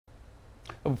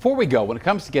Before we go, when it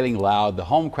comes to getting loud, the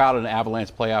home crowd in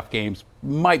Avalanche playoff games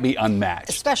might be unmatched.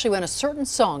 Especially when a certain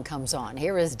song comes on.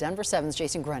 Here is Denver 7's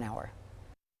Jason Gruenauer.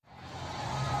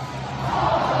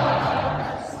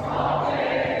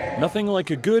 Nothing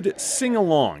like a good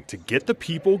sing-along to get the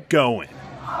people going.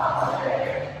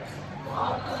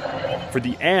 For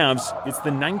the Avs, it's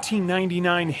the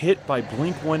 1999 hit by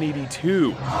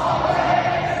Blink-182.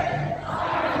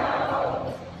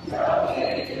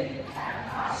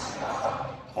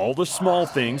 All the Small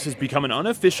Things has become an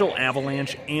unofficial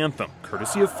Avalanche anthem,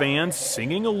 courtesy of fans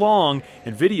singing along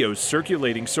and videos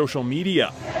circulating social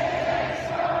media.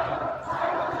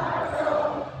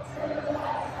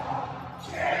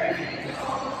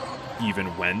 Even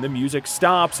when the music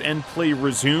stops and play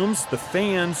resumes, the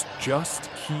fans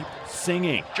just keep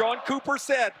singing. John Cooper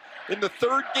said in the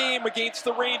third game against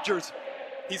the Rangers,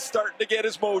 he's starting to get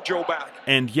his mojo back.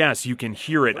 And yes, you can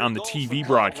hear it on the TV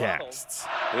broadcasts.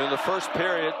 In the first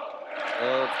period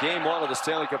of Game 1 of the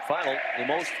Stanley Cup Final, the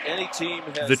most any team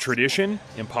has... The tradition,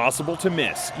 impossible to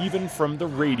miss, even from the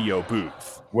radio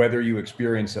booth. Whether you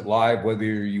experience it live, whether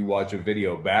you watch a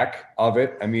video back of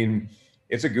it, I mean,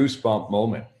 it's a goosebump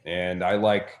moment, and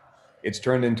it's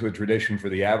turned into a tradition for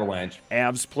the Avalanche.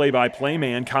 Avs play-by-play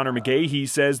man Conor McGahey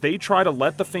says they try to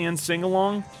let the fans sing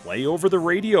along, play over the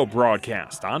radio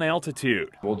broadcast on altitude.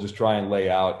 We'll just try and lay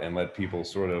out and let people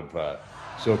sort of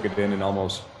soak it in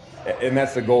and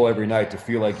that's the goal every night, to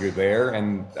feel like you're there,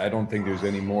 and I don't think there's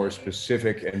any more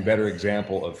specific and better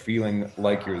example of feeling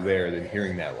like you're there than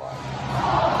hearing that live.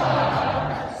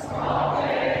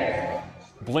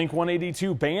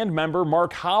 Blink-182 band member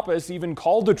Mark Hoppus even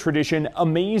called the tradition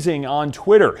amazing on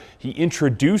Twitter. He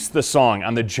introduced the song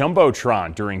on the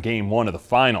Jumbotron during Game 1 of the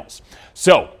finals.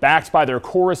 So, backed by their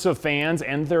chorus of fans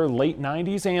and their late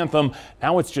 90s anthem,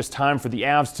 now it's just time for the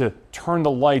Avs to turn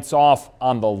the lights off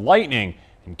on the Lightning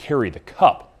and carry the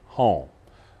cup home.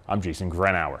 I'm Jason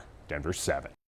Gruenauer, Denver 7.